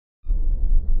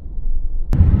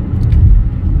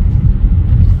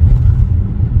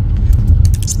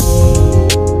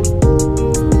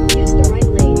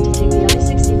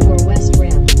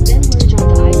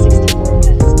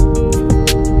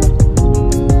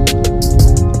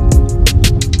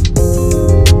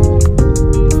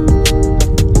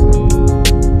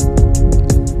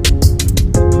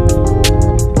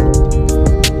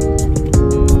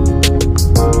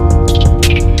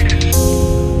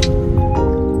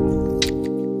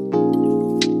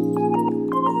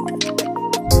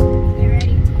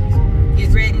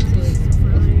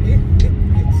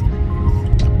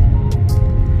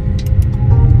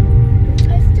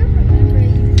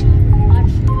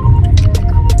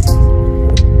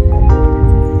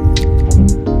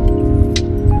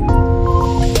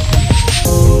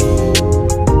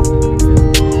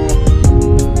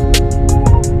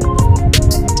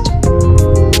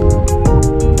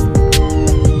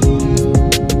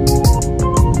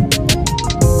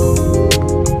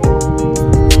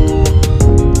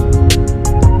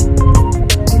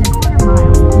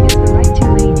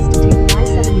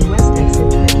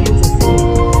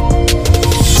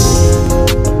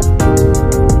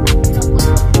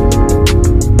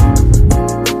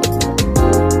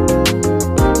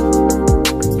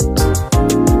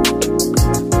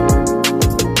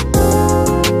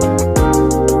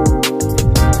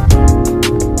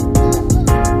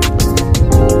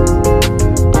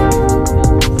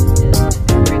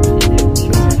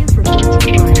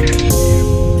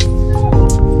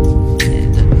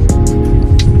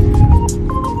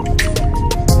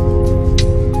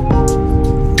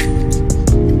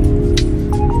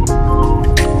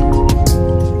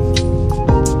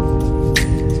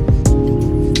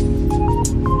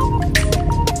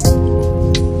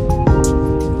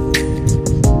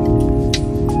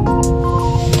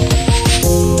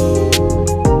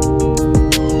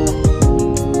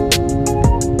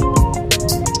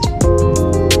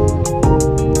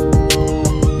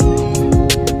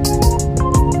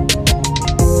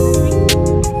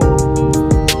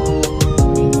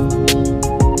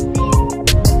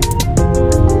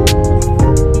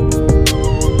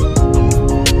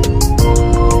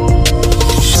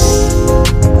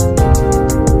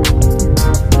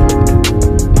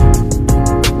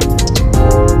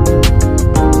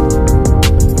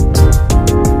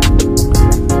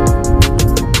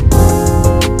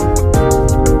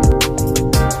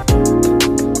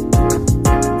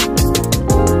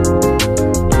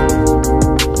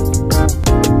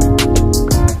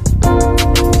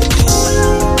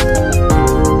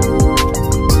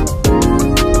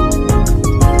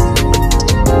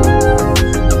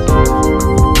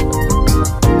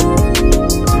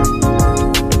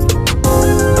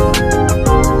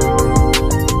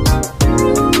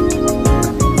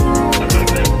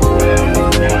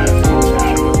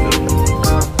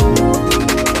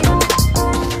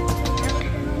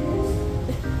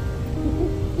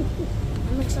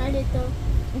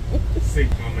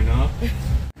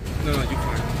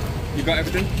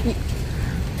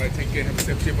Thank you. Have a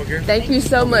safe trip again. Thank you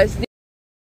so much.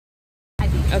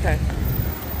 Okay.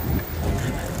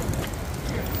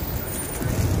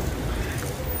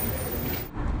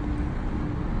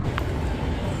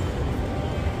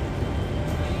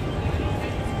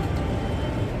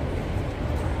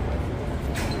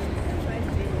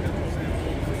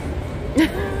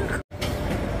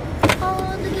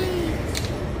 Oh, the gates.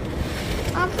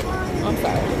 I'm flying. I'm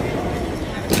sorry.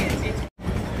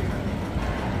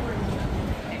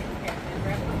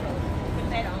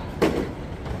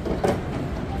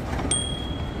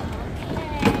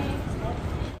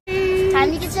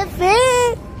 Time to get some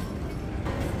food.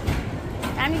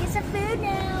 Time to get some food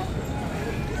now.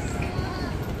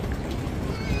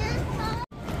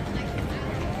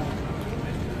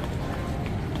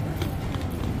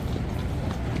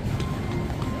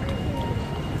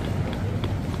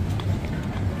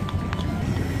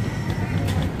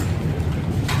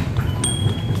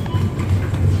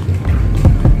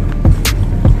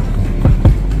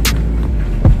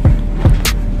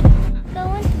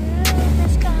 Going through the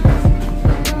skies,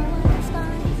 through the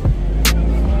skies.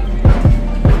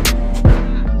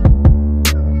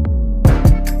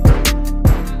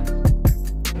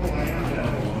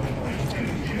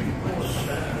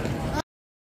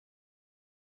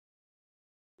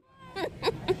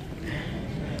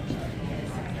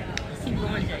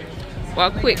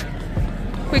 Walk quick.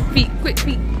 Quick feet, quick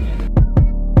feet.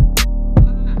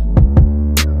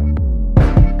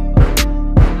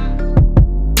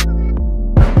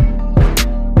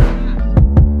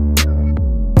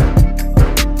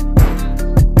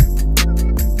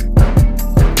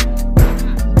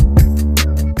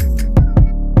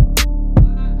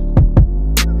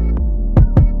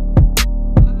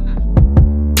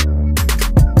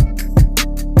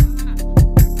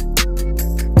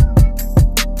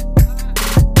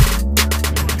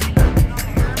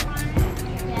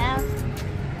 Yeah.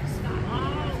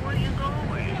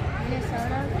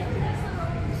 Minnesota.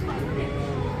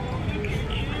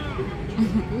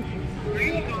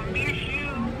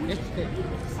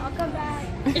 I'll come back.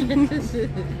 Oh,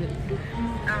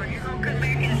 you gonna come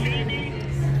back and see me?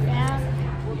 Yeah.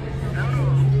 Oh,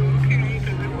 okay,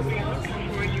 because I will be looking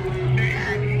for you on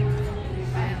Saturday.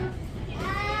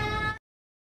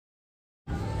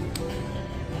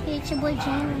 Hey, it's your boy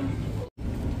Jamie.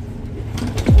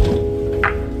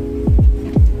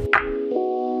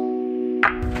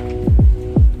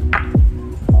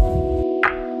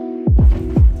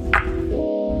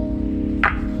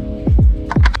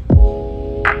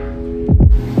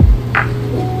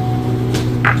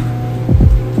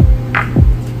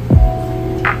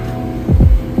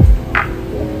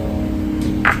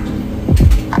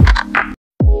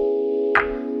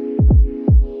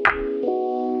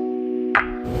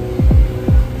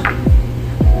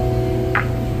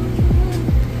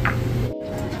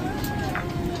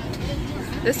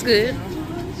 That's good.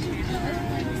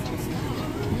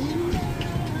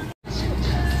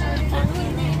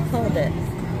 Hold it.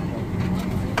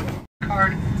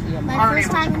 Card. My Are first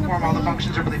able time to in the perform all the plane.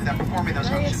 functions or believe that performing those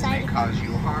Very functions may excited. cause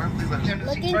you harm. Please let us know.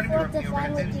 Looking forward to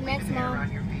flying with you next month.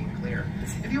 Around your feet clear.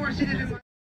 If you are seated in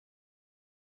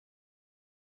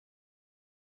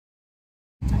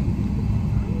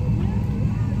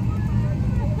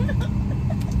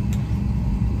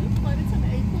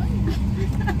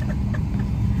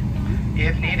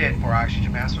If needed, 4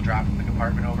 oxygen masks will drop from the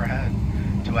compartment overhead.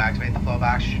 To activate the flow of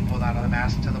oxygen, pull down on the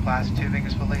mask until the plastic tubing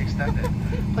is fully extended.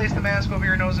 Place the mask over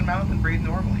your nose and mouth and breathe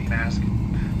normally. Mask.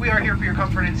 We are here for your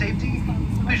comfort and safety.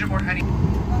 Please report any...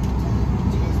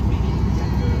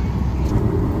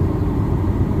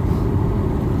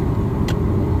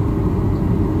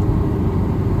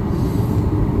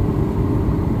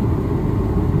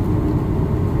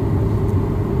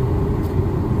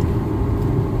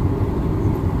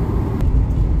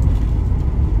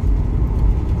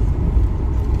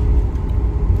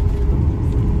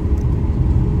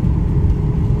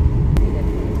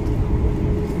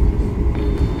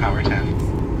 Power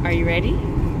 10. Are you ready?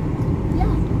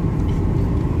 Yeah.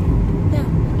 Yeah.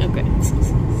 Okay.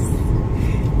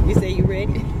 You say you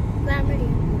ready? I'm ready.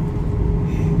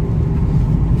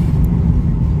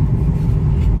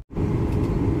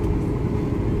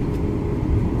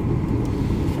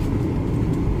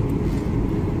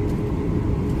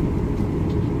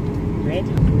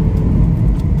 Ready?